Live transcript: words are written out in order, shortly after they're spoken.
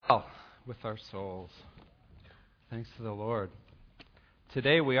with our souls. Thanks to the Lord.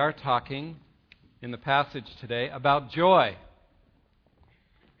 Today we are talking, in the passage today, about joy.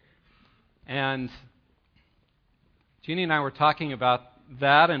 And Jeannie and I were talking about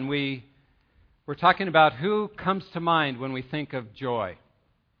that, and we were talking about who comes to mind when we think of joy.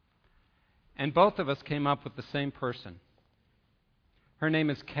 And both of us came up with the same person. Her name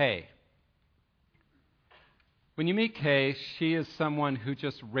is Kay. When you meet Kay, she is someone who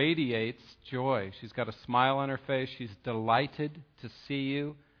just radiates joy. She's got a smile on her face. She's delighted to see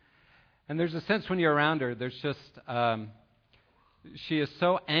you. And there's a sense when you're around her, there's just, she is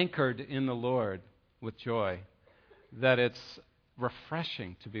so anchored in the Lord with joy that it's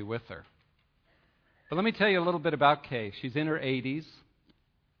refreshing to be with her. But let me tell you a little bit about Kay. She's in her 80s.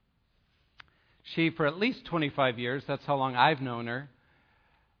 She, for at least 25 years, that's how long I've known her,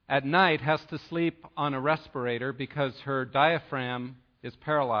 at night has to sleep on a respirator because her diaphragm is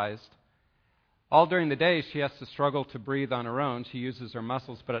paralyzed. All during the day, she has to struggle to breathe on her own. She uses her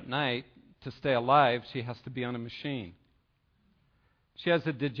muscles, but at night, to stay alive, she has to be on a machine. She has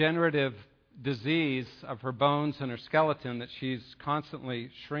a degenerative disease of her bones and her skeleton that she's constantly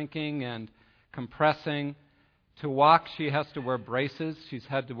shrinking and compressing. To walk, she has to wear braces. She's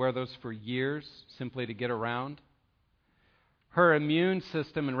had to wear those for years simply to get around. Her immune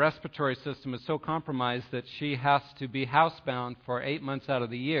system and respiratory system is so compromised that she has to be housebound for 8 months out of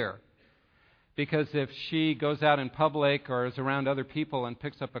the year. Because if she goes out in public or is around other people and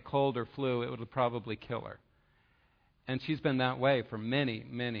picks up a cold or flu, it would probably kill her. And she's been that way for many,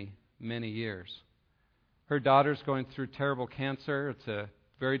 many, many years. Her daughter's going through terrible cancer. It's a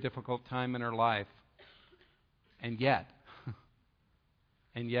very difficult time in her life. And yet,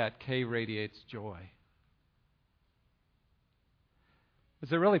 Kay radiates joy.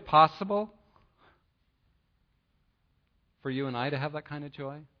 Is it really possible for you and I to have that kind of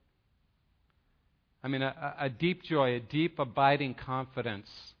joy? I mean, a deep joy, a deep abiding confidence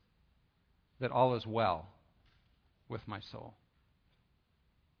that all is well with my soul.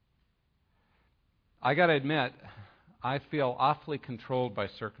 I got to admit, I feel awfully controlled by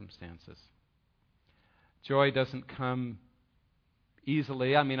circumstances. Joy doesn't come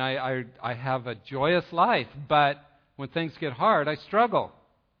easily. I mean, I have a joyous life, but when things get hard, I struggle.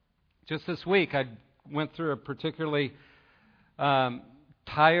 Just this week, I went through a particularly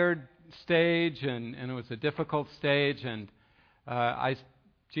tired stage, and it was a difficult stage, and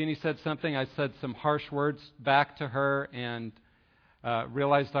Jeannie said something. I said some harsh words back to her and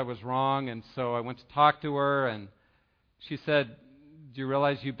realized I was wrong, and so I went to talk to her, and she said, "Do you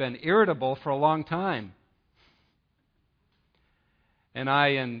realize you've been irritable for a long time?" And I,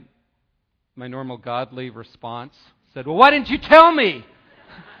 in my normal godly response, said, "Well, why didn't you tell me?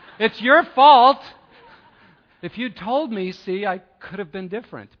 It's your fault. If you'd told me, see, I could have been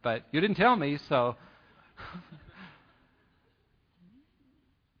different. But you didn't tell me, so..."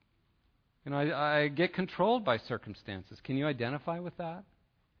 I get controlled by circumstances. Can you identify with that?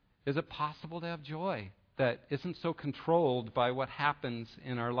 Is it possible to have joy that isn't so controlled by what happens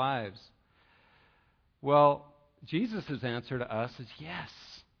in our lives? Well, Jesus' answer to us is yes.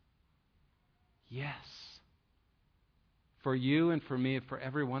 Yes. For you and for me and for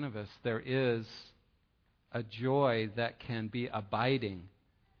every one of us, there is a joy that can be abiding,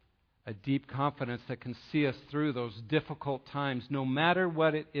 a deep confidence that can see us through those difficult times, no matter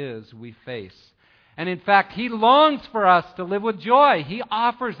what it is we face. And in fact, He longs for us to live with joy. He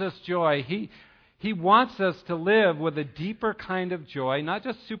offers us joy. He wants us to live with a deeper kind of joy, not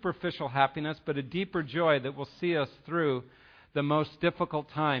just superficial happiness, but a deeper joy that will see us through the most difficult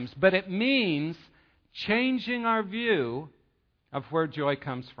times. But it means changing our view of where joy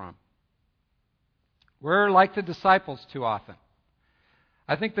comes from. We're like the disciples too often.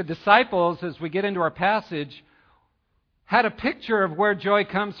 I think the disciples, as we get into our passage, had a picture of where joy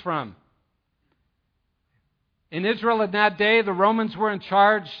comes from. In Israel in that day, the Romans were in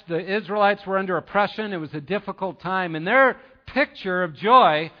charge. The Israelites were under oppression. It was a difficult time. And their picture of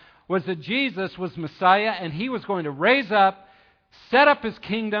joy was that Jesus was Messiah and He was going to raise up, set up His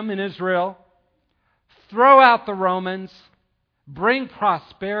kingdom in Israel, throw out the Romans, bring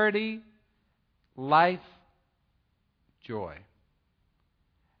prosperity, life, joy.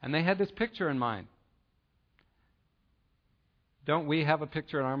 And they had this picture in mind. Don't we have a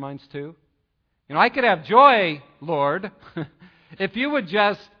picture in our minds too? I could have joy, Lord, if you would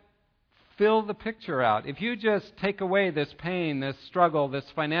just fill the picture out. If you just take away this pain, this struggle, this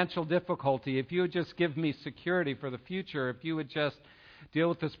financial difficulty, if you would just give me security for the future, if you would just deal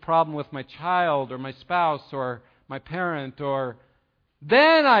with this problem with my child or my spouse or my parent,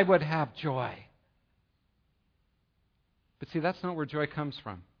 then I would have joy. But see, that's not where joy comes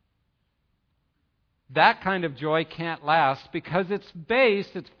from. That kind of joy can't last because it's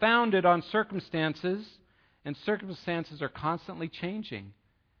founded on circumstances, and circumstances are constantly changing,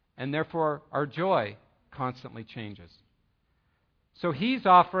 and therefore our joy constantly changes. So he's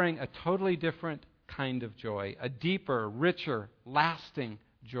offering a totally different kind of joy, a deeper, richer, lasting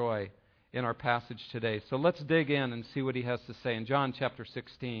joy in our passage today. So let's dig in and see what he has to say in John chapter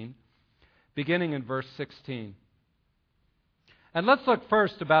 16, beginning in verse 16. And let's look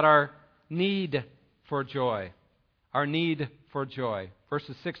first about our need for joy. Our need for joy.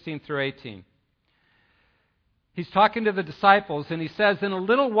 Verses 16 through 18. He's talking to the disciples and he says, "In a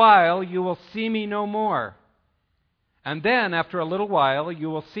little while you will see me no more. And then after a little while you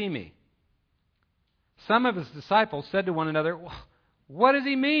will see me." Some of his disciples said to one another, "What does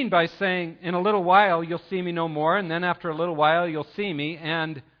he mean by saying, 'In a little while you'll see me no more, and then after a little while you'll see me,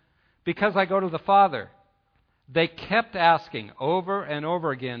 and because I go to the Father?'" They kept asking over and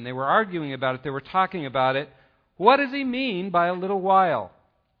over again. They were arguing about it. They were talking about it. What does he mean by a little while?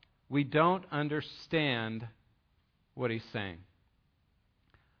 We don't understand what he's saying.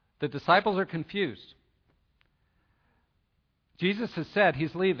 The disciples are confused. Jesus has said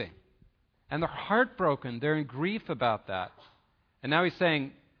he's leaving. And they're heartbroken. They're in grief about that. And now he's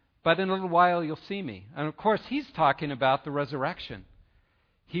saying, "But in a little while you'll see me." And of course, he's talking about the resurrection.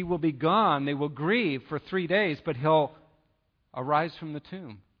 He will be gone. They will grieve for 3 days, but he'll arise from the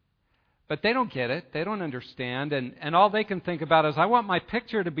tomb. But they don't get it. They don't understand. And all they can think about is, I want my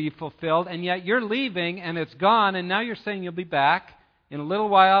picture to be fulfilled, and yet you're leaving, and it's gone, and now you're saying you'll be back in a little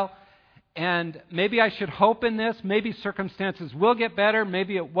while, and maybe I should hope in this. Maybe circumstances will get better.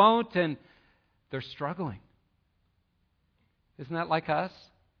 Maybe it won't, and they're struggling. Isn't that like us?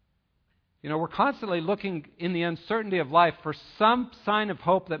 You know, we're constantly looking in the uncertainty of life for some sign of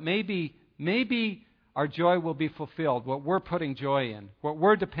hope that maybe our joy will be fulfilled, what we're putting joy in, what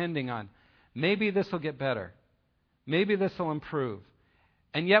we're depending on. Maybe this will get better. Maybe this will improve.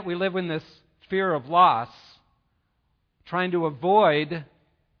 And yet we live in this fear of loss, trying to avoid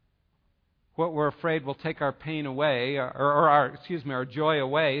what we're afraid will take our pain away, or our joy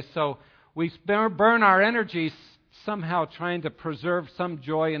away. So we burn our energy somehow trying to preserve some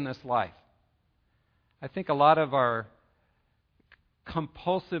joy in this life. I think a lot of our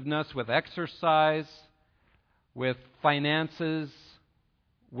compulsiveness with exercise, with finances,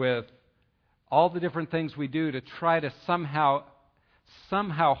 with all the different things we do to try to somehow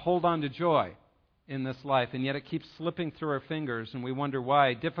hold on to joy in this life, and yet it keeps slipping through our fingers, and we wonder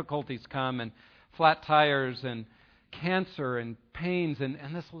why. Difficulties come, and flat tires, and cancer, and pains,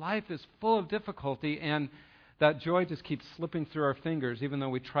 and this life is full of difficulty, and that joy just keeps slipping through our fingers, even though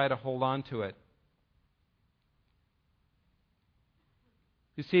we try to hold on to it.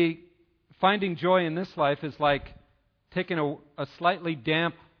 You see, finding joy in this life is like taking a slightly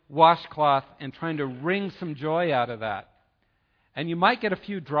damp washcloth and trying to wring some joy out of that. And you might get a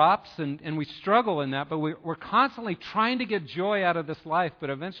few drops, and we struggle in that, but we're constantly trying to get joy out of this life, but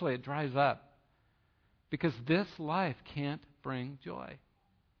eventually it dries up. Because this life can't bring joy.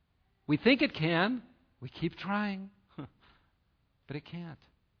 We think it can. We keep trying. But it can't.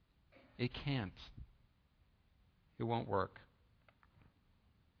 It can't. It won't work.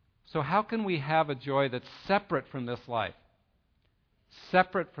 So how can we have a joy that's separate from this life?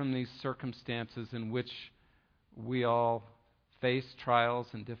 Separate from these circumstances in which we all face trials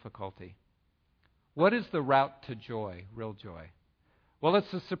and difficulty. What is the route to joy, real joy? Well,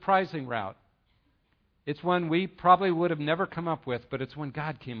 it's a surprising route. It's one we probably would have never come up with, but it's one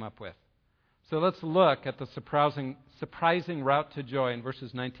God came up with. So let's look at the surprising route to joy in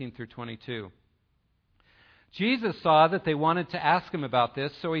verses 19 through 22. Jesus saw that they wanted to ask him about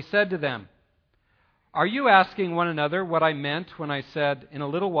this, so he said to them, "Are you asking one another what I meant when I said, 'In a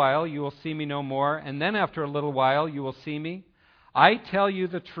little while you will see me no more, and then after a little while you will see me'? I tell you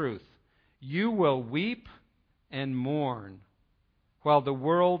the truth, you will weep and mourn while the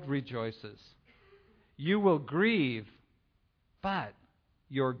world rejoices. You will grieve, but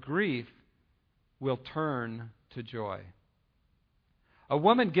your grief will turn to joy. A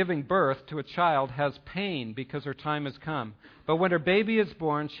woman giving birth to a child has pain because her time has come. But when her baby is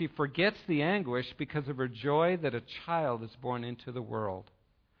born, she forgets the anguish because of her joy that a child is born into the world.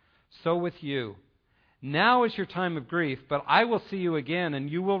 So with you. Now is your time of grief, but I will see you again, and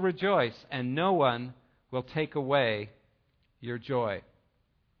you will rejoice, and no one will take away your joy."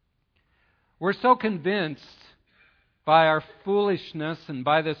 We're so convinced by our foolishness and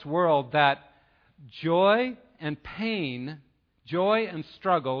by this world that joy and pain, joy and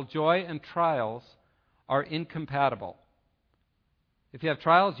struggle, joy and trials are incompatible. If you have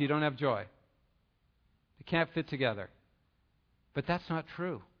trials, you don't have joy. They can't fit together. But that's not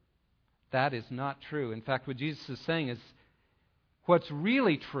true. That is not true. In fact, what Jesus is saying is what's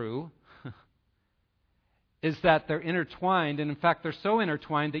really true is that they're intertwined, and in fact, they're so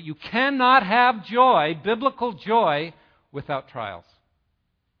intertwined that you cannot have joy, biblical joy, without trials.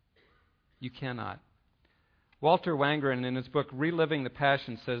 You cannot. Walter Wangerin, in his book Reliving the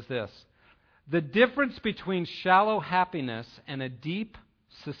Passion, says this: the difference between shallow happiness and a deep,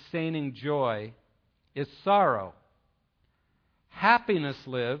 sustaining joy is sorrow. Happiness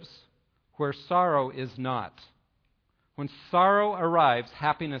lives where sorrow is not. When sorrow arrives,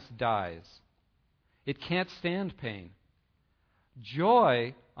 happiness dies. It can't stand pain.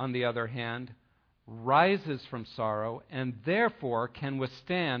 Joy, on the other hand, rises from sorrow and therefore can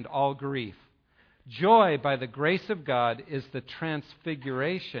withstand all grief. Joy, by the grace of God, is the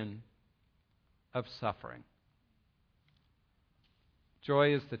transfiguration of suffering.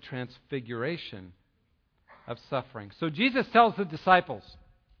 Joy is the transfiguration of suffering. So Jesus tells the disciples,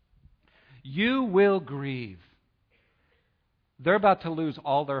 you will grieve. They're about to lose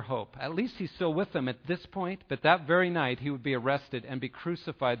all their hope. At least he's still with them at this point, but that very night he would be arrested and be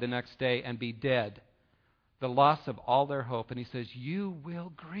crucified the next day and be dead. The loss of all their hope. And he says, you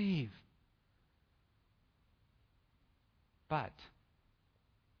will grieve. But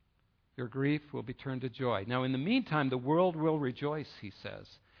your grief will be turned to joy. Now, in the meantime, the world will rejoice, he says.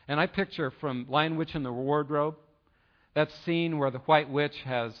 And I picture from Lion Witch in the Wardrobe, that scene where the White Witch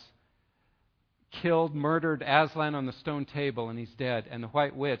has murdered Aslan on the stone table, and he's dead. And the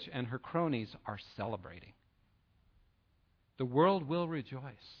White Witch and her cronies are celebrating. The world will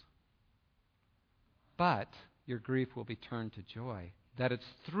rejoice. But your grief will be turned to joy. That it's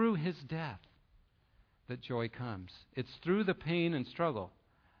through his death that joy comes. It's through the pain and struggle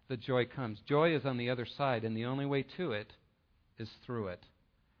that joy comes. Joy is on the other side, and the only way to it is through it.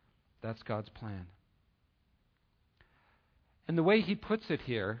 That's God's plan. And the way he puts it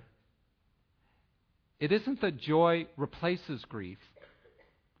here, it isn't that joy replaces grief.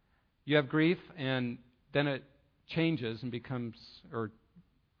 You have grief, and then it changes and becomes, or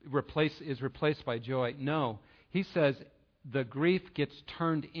is replaced by joy. No, he says the grief gets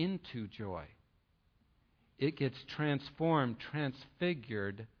turned into joy. It gets transformed,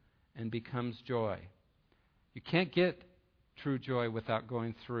 transfigured, and becomes joy. You can't get true joy without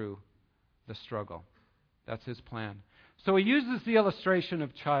going through the struggle. That's his plan. So he uses the illustration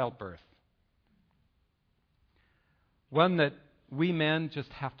of childbirth. One that we men just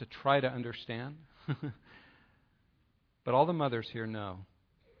have to try to understand. But all the mothers here know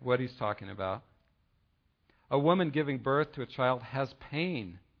what he's talking about. A woman giving birth to a child has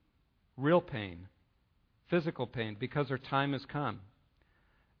pain, real pain, physical pain, because her time has come.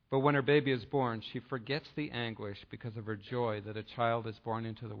 But when her baby is born, she forgets the anguish because of her joy that a child is born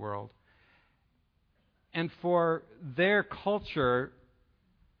into the world. And for their culture,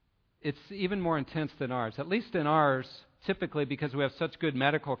 it's even more intense than ours. At least in ours, typically because we have such good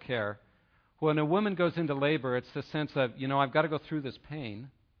medical care, when a woman goes into labor, it's the sense of, I've got to go through this pain.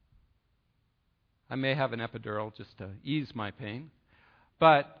 I may have an epidural just to ease my pain.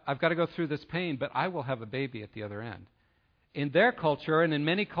 But I've got to go through this pain, but I will have a baby at the other end. In their culture, and in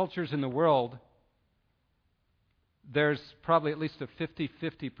many cultures in the world, there's probably at least a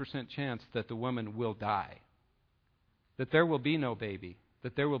 50% chance that the woman will die. That there will be no baby.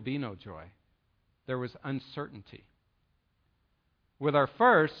 That there will be no joy. There was uncertainty. With our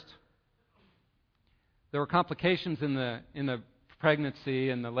first, there were complications in the pregnancy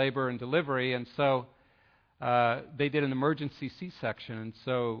and the labor and delivery, and so they did an emergency C-section, and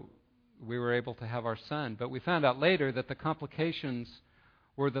so we were able to have our son. But we found out later that the complications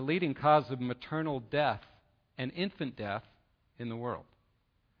were the leading cause of maternal death and infant death in the world.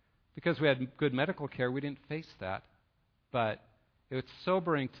 Because we had good medical care, we didn't face that. But it's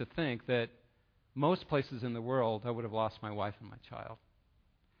sobering to think that most places in the world I would have lost my wife and my child.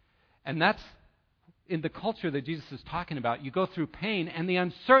 And that's in the culture that Jesus is talking about. You go through pain and the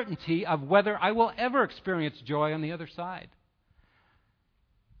uncertainty of whether I will ever experience joy on the other side.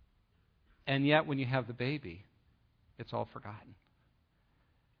 And yet when you have the baby, it's all forgotten.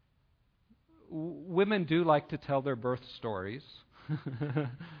 Women do like to tell their birth stories.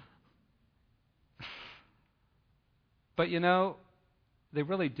 But they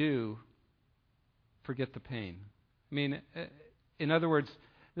really do forget the pain. I mean, in other words,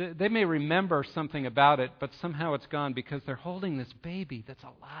 they may remember something about it, but somehow it's gone because they're holding this baby that's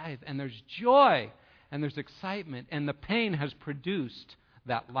alive, and there's joy, and there's excitement, and the pain has produced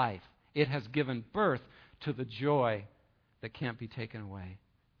that life. It has given birth to the joy that can't be taken away,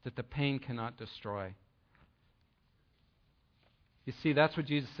 that the pain cannot destroy. You see, that's what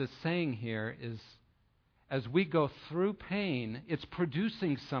Jesus is saying here is, as we go through pain, it's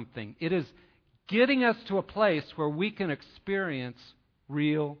producing something. It is getting us to a place where we can experience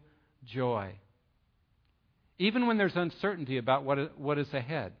real joy, even when there's uncertainty about what is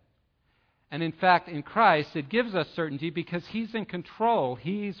ahead. And in fact, in Christ, it gives us certainty because He's in control.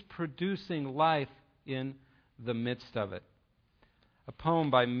 He's producing life in the midst of it. A poem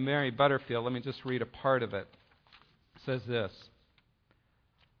by Mary Butterfield, let me just read a part of it. It says this: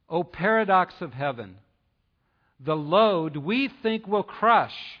 "O paradox of heaven, the load we think will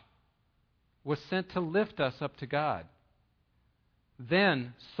crush was sent to lift us up to God.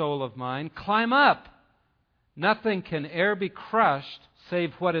 Then, soul of mine, climb up. Nothing can e'er be crushed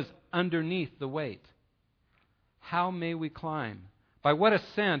save what is underneath the weight. How may we climb? By what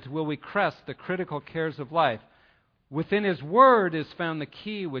ascent will we crest the critical cares of life? Within His Word is found the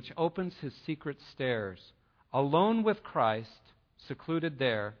key which opens His secret stairs. Alone with Christ, secluded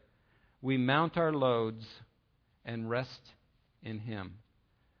there, we mount our loads and rest in Him."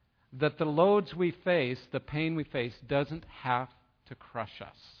 That the loads we face, the pain we face, doesn't have to crush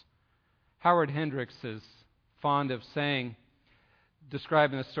us. Howard Hendricks is fond of saying,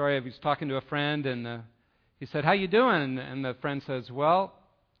 describing the story of he's talking to a friend, and he said, "How you doing?" And the friend says, "Well,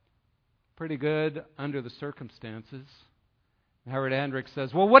 pretty good under the circumstances." And Howard Hendricks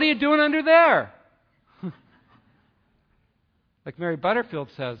says, "Well, what are you doing under there?" Like Mary Butterfield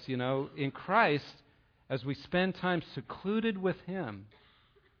says, in Christ, as we spend time secluded with Him,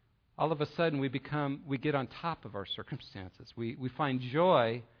 all of a sudden we get on top of our circumstances. We find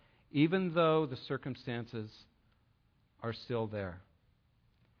joy even though the circumstances are still there.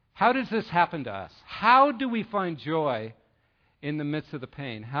 How does this happen to us? How do we find joy in the midst of the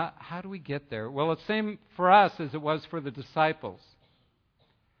pain? How do we get there? Well, it's the same for us as it was for the disciples.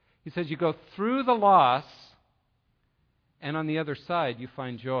 He says you go through the loss, and on the other side you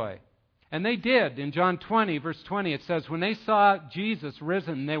find joy. And they did. In John 20, verse 20, it says, when they saw Jesus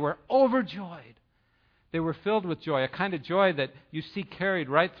risen, they were overjoyed. They were filled with joy, a kind of joy that you see carried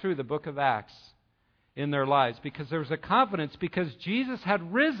right through the book of Acts in their lives, because there was a confidence because Jesus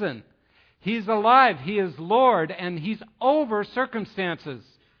had risen. He's alive. He is Lord, and He's over circumstances.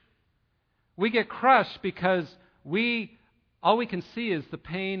 We get crushed because all we can see is the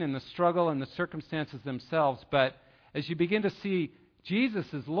pain and the struggle and the circumstances themselves. But as you begin to see Jesus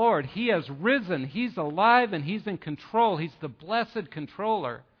is Lord, He has risen, He's alive, and He's in control. He's the blessed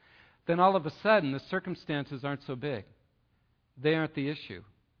controller. Then all of a sudden, the circumstances aren't so big. They aren't the issue.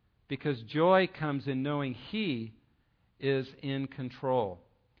 Because joy comes in knowing He is in control.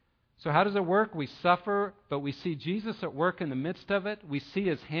 So how does it work? We suffer, but we see Jesus at work in the midst of it. We see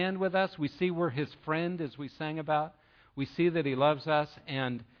His hand with us. We see we're His friend, as we sang about. We see that He loves us,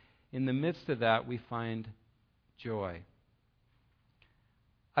 and in the midst of that, we find joy.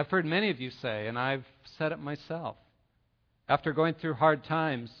 I've heard many of you say, and I've said it myself, after going through hard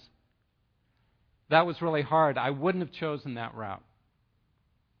times, that was really hard. I wouldn't have chosen that route.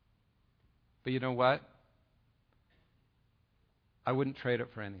 But you know what? I wouldn't trade it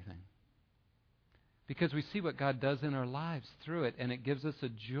for anything. Because we see what God does in our lives through it, and it gives us a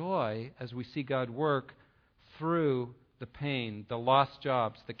joy as we see God work through the pain, the lost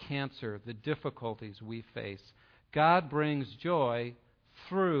jobs, the cancer, the difficulties we face. God brings joy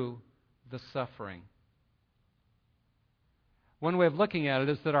through the suffering. One way of looking at it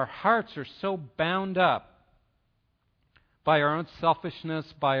is that our hearts are so bound up by our own selfishness,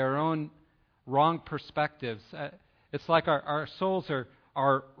 by our own wrong perspectives. It's like our souls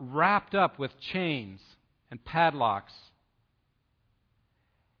are wrapped up with chains and padlocks.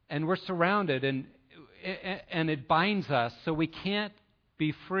 And we're surrounded, and it binds us, so we can't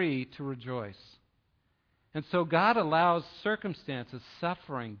be free to rejoice. And so God allows circumstances,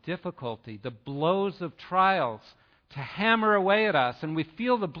 suffering, difficulty, the blows of trials to hammer away at us. And we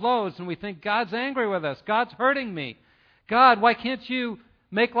feel the blows and we think, God's angry with us. God's hurting me. God, why can't you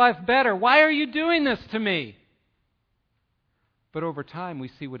make life better? Why are you doing this to me? But over time,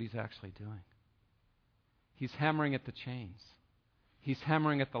 we see what He's actually doing. He's hammering at the chains. He's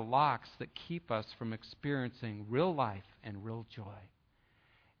hammering at the locks that keep us from experiencing real life and real joy.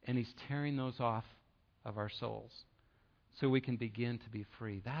 And He's tearing those off of our souls so we can begin to be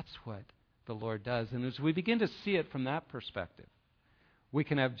free. That's what the Lord does. And as we begin to see it from that perspective, we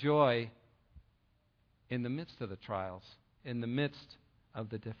can have joy in the midst of the trials, in the midst of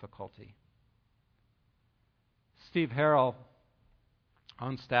the difficulty. Steve Harrell,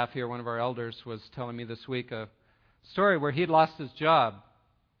 on staff here, one of our elders, was telling me this week a story where he'd lost his job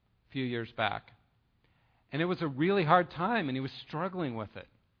a few years back. And it was a really hard time, and he was struggling with it.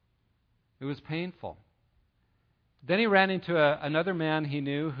 It was painful. Then he ran into another man he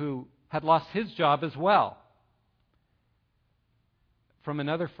knew who had lost his job as well. from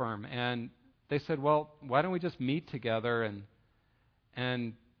another firm, and they said, well, why don't we just meet together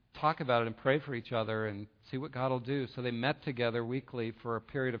and talk about it and pray for each other and see what God will do. So they met together weekly for a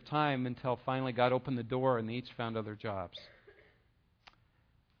period of time until finally God opened the door and they each found other jobs.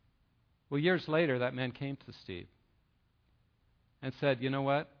 Well, years later, that man came to Steve and said, you know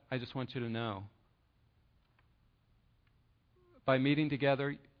what? I just want you to know, by meeting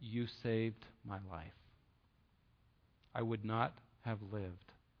together, you saved my life. I would not have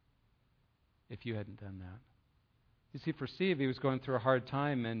lived if you hadn't done that. You see, for Steve, he was going through a hard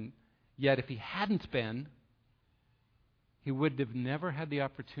time, and yet if he hadn't been, he would have never had the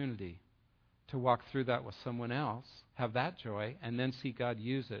opportunity to walk through that with someone else, have that joy, and then see God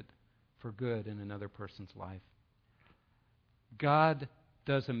use it for good in another person's life. God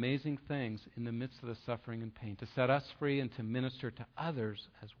does amazing things in the midst of the suffering and pain to set us free and to minister to others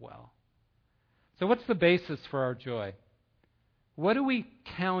as well. So what's the basis for our joy? What do we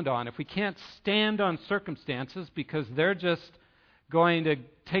count on if we can't stand on circumstances because they're just going to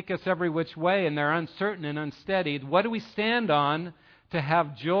take us every which way and they're uncertain and unsteady? What do we stand on to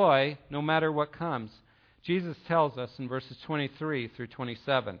have joy no matter what comes? Jesus tells us in verses 23 through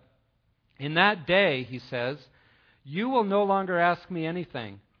 27. In that day, he says, you will no longer ask me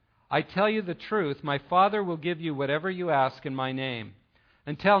anything. I tell you the truth, my Father will give you whatever you ask in my name.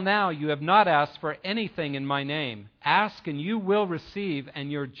 Until now, you have not asked for anything in my name. Ask and you will receive,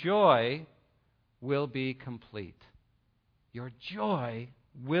 and your joy will be complete. Your joy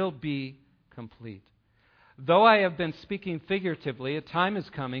will be complete. Though I have been speaking figuratively, a time is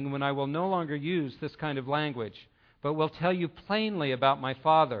coming when I will no longer use this kind of language, but will tell you plainly about my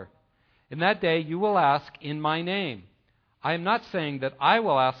Father. In that day you will ask in my name. I am not saying that I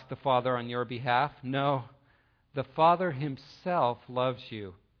will ask the Father on your behalf. No, the Father himself loves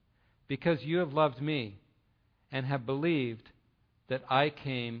you because you have loved me and have believed that I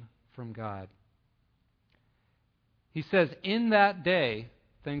came from God. He says, in that day,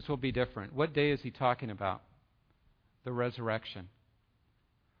 things will be different. What day is he talking about? The resurrection.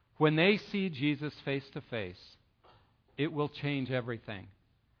 When they see Jesus face to face, it will change everything.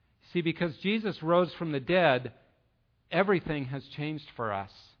 See, because Jesus rose from the dead, everything has changed for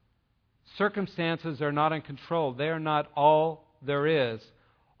us. Circumstances are not in control. They are not all there is.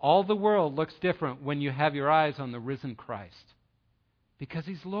 All the world looks different when you have your eyes on the risen Christ. Because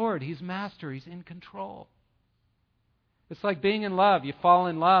He's Lord, He's Master, He's in control. It's like being in love. You fall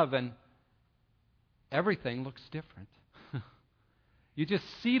in love and everything looks different. You just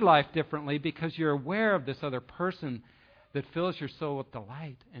see life differently because you're aware of this other person that fills your soul with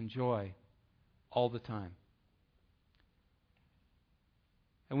delight and joy all the time.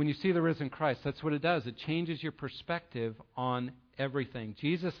 And when you see the risen Christ, that's what it does. It changes your perspective on everything.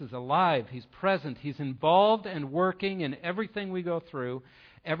 Jesus is alive. He's present. He's involved and working in everything we go through,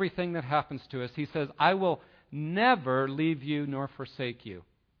 everything that happens to us. He says, I will never leave you nor forsake you.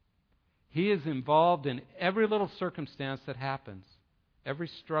 He is involved in every little circumstance that happens, every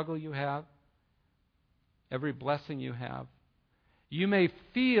struggle you have, every blessing you have. You may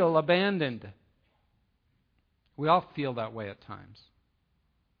feel abandoned. We all feel that way at times.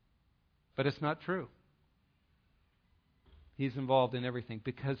 But it's not true. He's involved in everything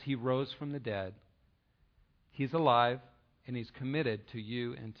because He rose from the dead. He's alive and He's committed to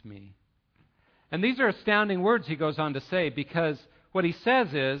you and to me. And these are astounding words he goes on to say, because what he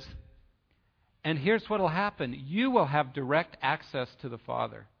says is, and here's what will happen. You will have direct access to the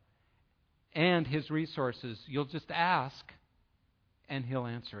Father and His resources. You'll just ask and He'll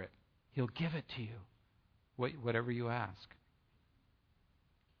answer it. He'll give it to you, whatever you ask.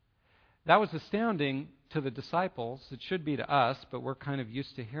 That was astounding to the disciples. It should be to us, but we're kind of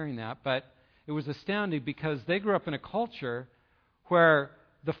used to hearing that. But it was astounding because they grew up in a culture where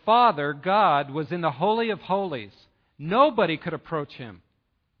the Father, God, was in the Holy of Holies. Nobody could approach Him,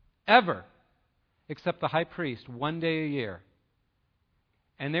 ever, except the high priest, one day a year.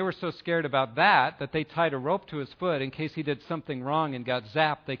 And they were so scared about that they tied a rope to His foot in case He did something wrong and got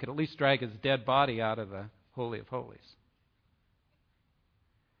zapped. They could at least drag His dead body out of the Holy of Holies.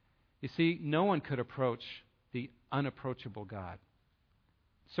 You see, no one could approach the unapproachable God.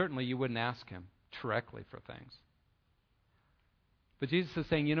 Certainly you wouldn't ask Him directly for things. But Jesus is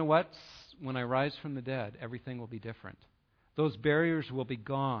saying, you know what? When I rise from the dead, everything will be different. Those barriers will be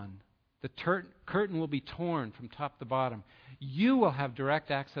gone. The curtain will be torn from top to bottom. You will have direct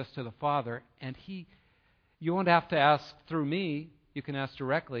access to the Father, and you won't have to ask through me. You can ask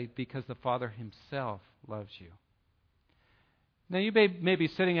directly because the Father Himself loves you. Now, you may be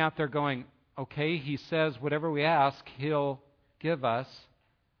sitting out there going, okay, He says whatever we ask, He'll give us.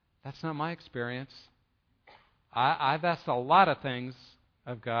 That's not my experience. I've asked a lot of things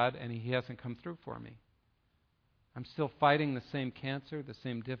of God, and He hasn't come through for me. I'm still fighting the same cancer, the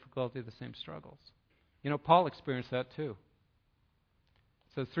same difficulty, the same struggles. Paul experienced that too.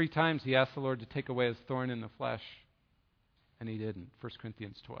 So 3 times he asked the Lord to take away his thorn in the flesh, and He didn't. 2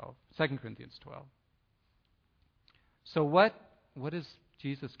 Corinthians 12. So what is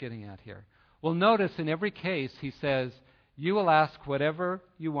Jesus getting at here? Well, notice in every case He says, you will ask whatever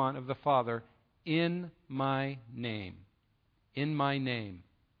you want of the Father in my name. In my name.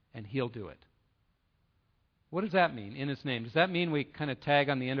 And He'll do it. What does that mean, in His name? Does that mean we kind of tag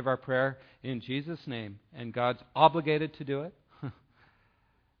on the end of our prayer, in Jesus' name, and God's obligated to do it?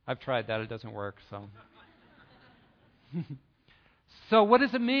 I've tried that. It doesn't work, so. So what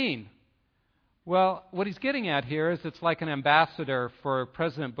does it mean? Well, what He's getting at here is it's like an ambassador for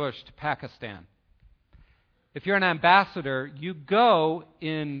President Bush to Pakistan. If you're an ambassador, you go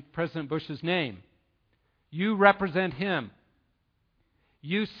in President Bush's name. You represent him.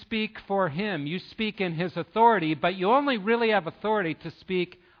 You speak for him. You speak in his authority, but you only really have authority to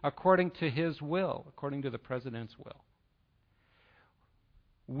speak according to his will, according to the president's will.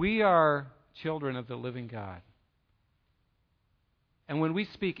 We are children of the living God. And when we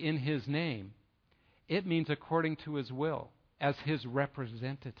speak in His name, it means according to His will, as His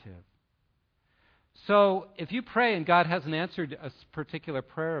representative. So if you pray and God hasn't answered a particular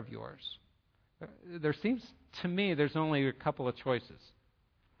prayer of yours, there seems to me there's only a couple of choices.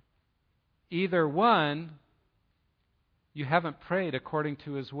 Either one, you haven't prayed according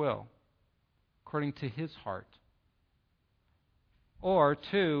to His will, according to His heart. Or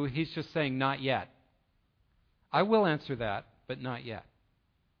 2, He's just saying, not yet. I will answer that, but not yet.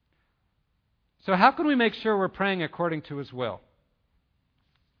 So how can we make sure we're praying according to His will?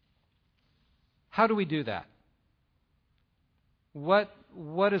 How do we do that? What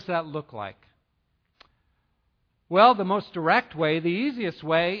does that look like? Well, the most direct way, the easiest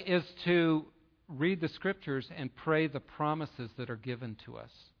way, is to read the Scriptures and pray the promises that are given to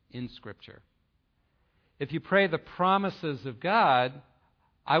us in Scripture. If you pray the promises of God,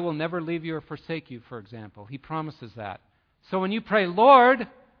 I will never leave you or forsake you, for example. He promises that. So when you pray, Lord,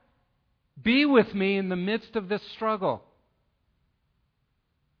 be with me in the midst of this struggle.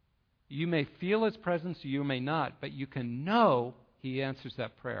 You may feel His presence, you may not, but you can know He answers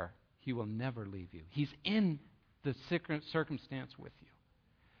that prayer. He will never leave you. He's in the circumstance with you.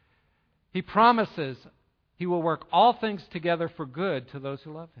 He promises He will work all things together for good to those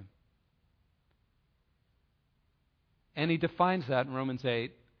who love Him. And He defines that in Romans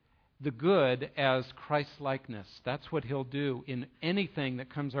 8, the good as Christ-likeness. That's what He'll do in anything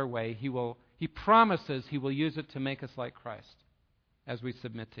that comes our way. He promises He will use it to make us like Christ as we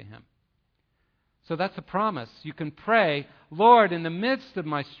submit to Him. So that's a promise. You can pray, Lord, in the midst of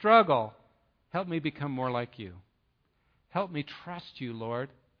my struggle, help me become more like You. Help me trust You, Lord.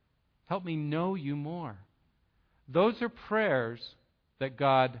 Help me know You more. Those are prayers that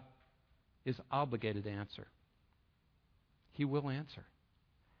God is obligated to answer. He will answer.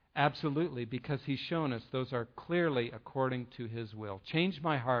 Absolutely, because He's shown us those are clearly according to His will. Change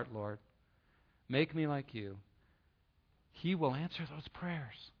my heart, Lord. Make me like You. He will answer those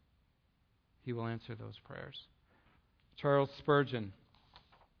prayers. He will answer those prayers. Charles Spurgeon,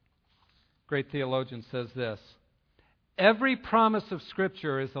 great theologian, says this: every promise of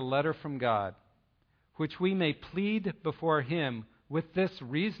Scripture is a letter from God, which we may plead before Him with this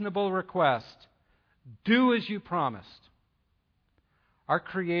reasonable request: do as You promised. Our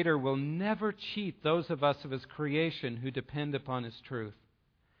Creator will never cheat those of us of His creation who depend upon His truth.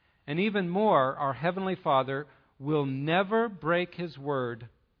 And even more, our Heavenly Father will never break His word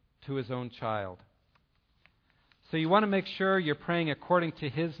to His own child. So you want to make sure you're praying according to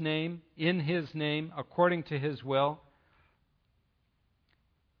His name, in His name, according to His will.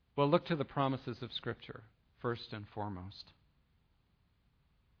 Well, look to the promises of Scripture, first and foremost.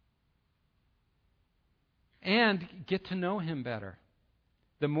 And get to know Him better.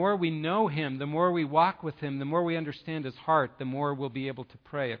 The more we know Him, the more we walk with Him, the more we understand His heart, the more we'll be able to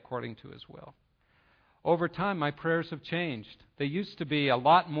pray according to His will. Over time, my prayers have changed. They used to be a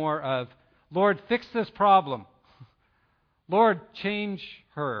lot more of, Lord, fix this problem. Lord, change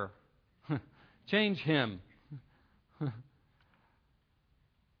her. Change him.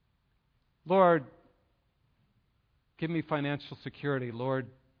 Lord, give me financial security. Lord,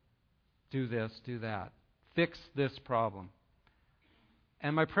 do this, do that. Fix this problem.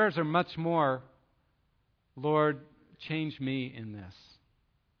 And my prayers are much more, Lord, change me in this.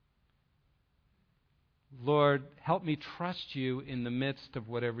 Lord, help me trust You in the midst of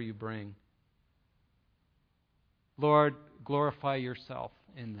whatever You bring. Lord, glorify Yourself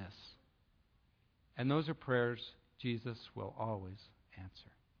in this. And those are prayers Jesus will always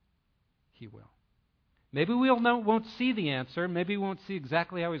answer. He will. Maybe we won't see the answer. Maybe we won't see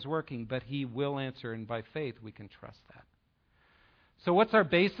exactly how He's working, but He will answer, and by faith we can trust that. So what's our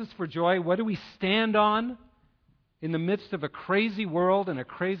basis for joy? What do we stand on in the midst of a crazy world and a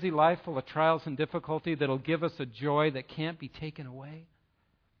crazy life full of trials and difficulty that'll give us a joy that can't be taken away?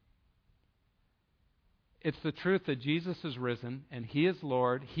 It's the truth that Jesus is risen and He is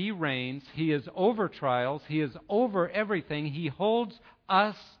Lord. He reigns. He is over trials. He is over everything. He holds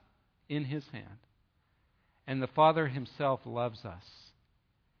us in His hand. And the Father Himself loves us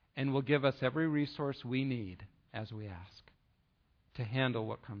and will give us every resource we need as we ask to handle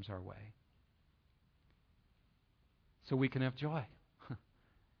what comes our way. So we can have joy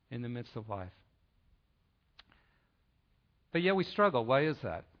in the midst of life. But yet we struggle. Why is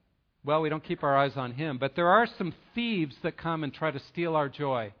that? Well, we don't keep our eyes on Him. But there are some thieves that come and try to steal our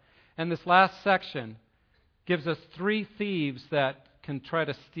joy. And this last section gives us 3 thieves that can try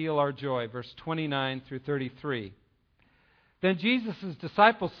to steal our joy. Verse 29 through 33. Then Jesus'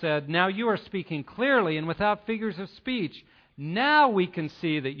 disciples said, "Now you are speaking clearly and without figures of speech. Now we can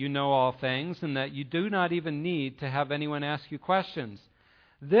see that you know all things and that you do not even need to have anyone ask you questions.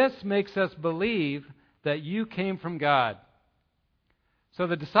 This makes us believe that you came from God." So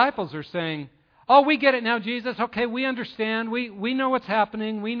the disciples are saying, "Oh, we get it now, Jesus. Okay, we understand. We know what's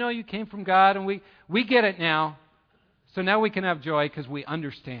happening. We know you came from God, and we get it now. So now we can have joy because we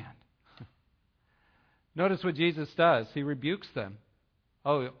understand." Notice what Jesus does. He rebukes them.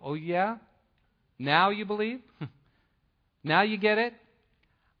 Oh yeah? Now you believe? Now you get it?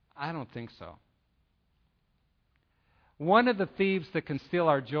 I don't think so. One of the thieves that can steal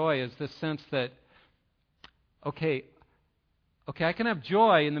our joy is this sense that, okay, I can have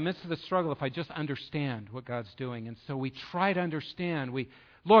joy in the midst of the struggle if I just understand what God's doing. And so we try to understand.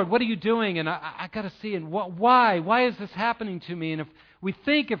 Lord, what are you doing? And I got to see. And why? Why is this happening to me? And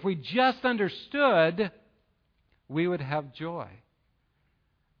if we just understood, we would have joy.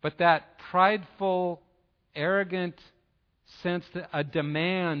 But that prideful, arrogant sense, that a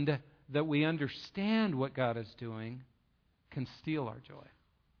demand that we understand what God is doing, can steal our joy.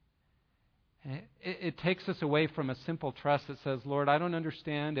 It takes us away from a simple trust that says, Lord, I don't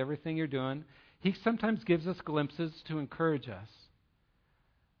understand everything you're doing. He sometimes gives us glimpses to encourage us.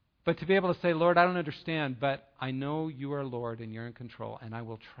 But to be able to say, Lord, I don't understand, but I know you are Lord and you're in control, and I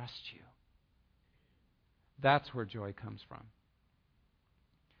will trust you. That's where joy comes from.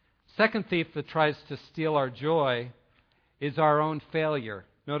 Second thief that tries to steal our joy is our own failure.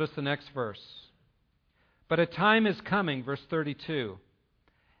 Notice the next verse. But a time is coming, verse 32,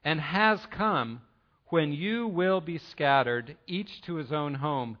 and has come when you will be scattered, each to his own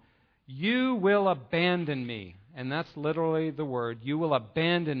home. You will abandon me. And that's literally the word. You will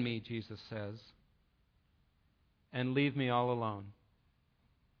abandon me, Jesus says, and leave me all alone.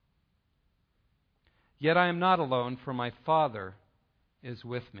 Yet I am not alone, for my Father is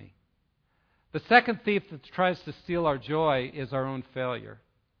with me. The second thief that tries to steal our joy is our own failure.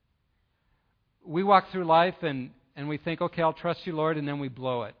 We walk through life and we think, okay, I'll trust you, Lord, and then we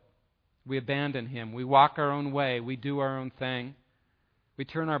blow it. We abandon Him. We walk our own way. We do our own thing. We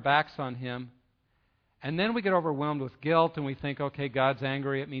turn our backs on Him. And then we get overwhelmed with guilt and we think, okay, God's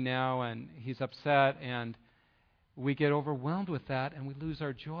angry at me now and He's upset, and we get overwhelmed with that and we lose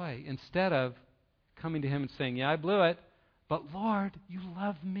our joy instead of coming to Him and saying, yeah, I blew it, but Lord, you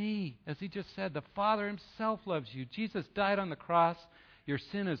love me. As He just said, the Father Himself loves you. Jesus died on the cross. Your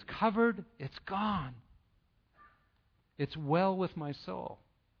sin is covered. It's gone. It's well with my soul.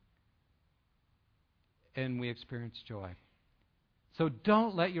 And we experience joy. So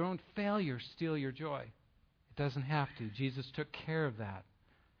don't let your own failure steal your joy. It doesn't have to. Jesus took care of that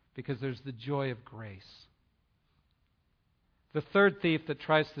because there's the joy of grace. The third thief that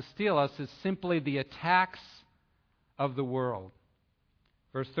tries to steal us is simply the attacks of the world.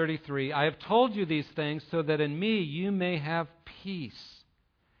 Verse 33, I have told you these things so that in me you may have peace.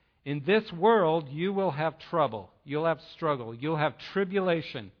 In this world you will have trouble. You'll have struggle. You'll have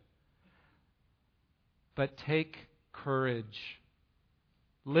tribulation. But take courage.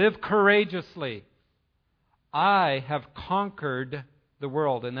 Live courageously. I have conquered the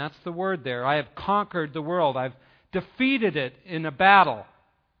world. And that's the word there. I have conquered the world. I've defeated it in a battle.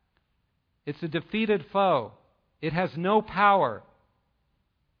 It's a defeated foe. It has no power.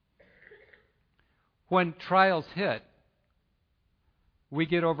 When trials hit, we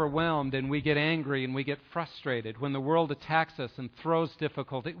get overwhelmed and we get angry and we get frustrated. When the world attacks us and throws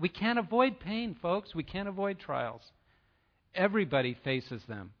difficulty, we can't avoid pain, folks. We can't avoid trials. Everybody faces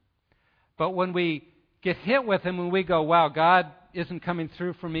them. But when we get hit with them and we go, wow, God isn't coming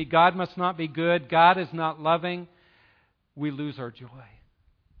through for me. God must not be good. God is not loving. we lose our joy.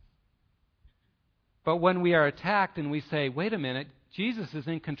 But when we are attacked and we say, wait a minute, Jesus is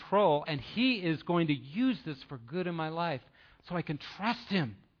in control and He is going to use this for good in my life, so I can trust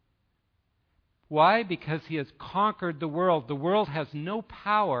Him. Why? Because He has conquered the world. The world has no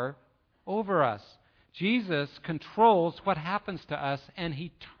power over us. Jesus controls what happens to us, and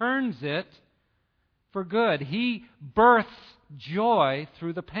He turns it for good. He births joy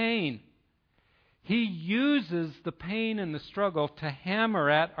through the pain. He uses the pain and the struggle to hammer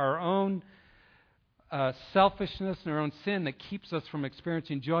at our own selfishness and our own sin that keeps us from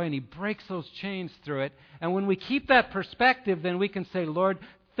experiencing joy, and He breaks those chains through it. And when we keep that perspective, then we can say, Lord,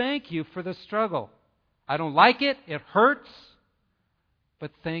 thank You for the struggle. I don't like it. It hurts.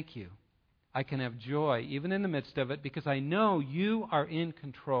 But thank You. I can have joy even in the midst of it because I know You are in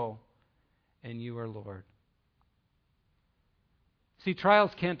control and You are Lord. See,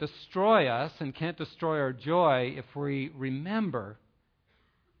 trials can't destroy us and can't destroy our joy if we remember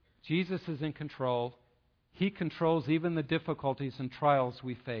Jesus is in control. He controls even the difficulties and trials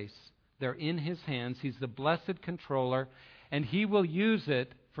we face. They're in His hands. He's the blessed controller, and He will use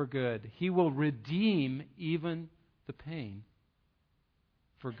it for good. He will redeem even the pain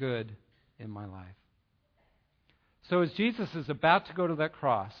for good in my life. So as Jesus is about to go to that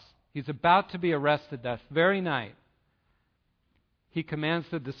cross, He's about to be arrested that very night, He commands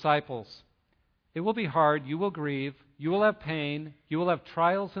the disciples, it will be hard, you will grieve, you will have pain, you will have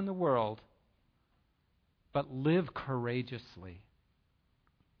trials in the world, but live courageously.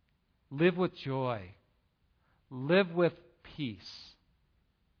 Live with joy. Live with peace.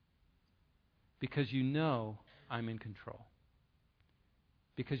 Because you know I'm in control.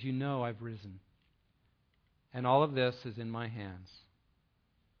 Because you know I've risen. And all of this is in my hands.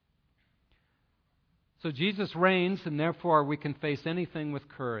 So Jesus reigns, and therefore we can face anything with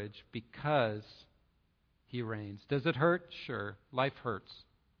courage because He reigns. Does it hurt? Sure. Life hurts.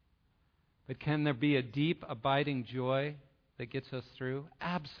 But can there be a deep, abiding joy that gets us through?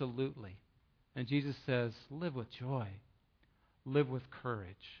 Absolutely. And Jesus says, live with joy. Live with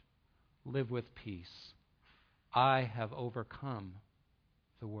courage. Live with peace. I have overcome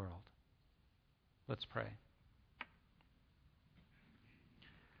the world. Let's pray.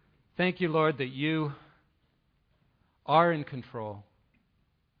 Thank You, Lord, that You are in control.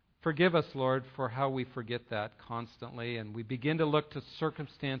 Forgive us, Lord, for how we forget that constantly, and we begin to look to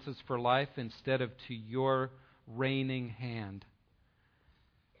circumstances for life instead of to Your reigning hand.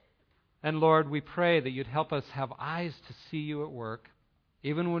 And Lord, we pray that You'd help us have eyes to see You at work,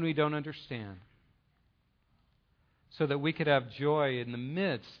 even when we don't understand, so that we could have joy in the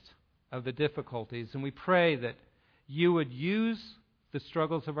midst of the difficulties. And we pray that You would use the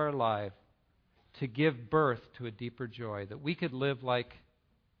struggles of our life to give birth to a deeper joy, that we could live like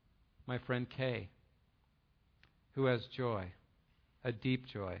my friend Kay, who has joy, a deep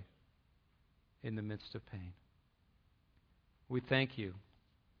joy, in the midst of pain. We thank You.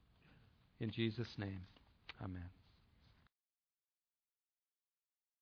 In Jesus' name, amen.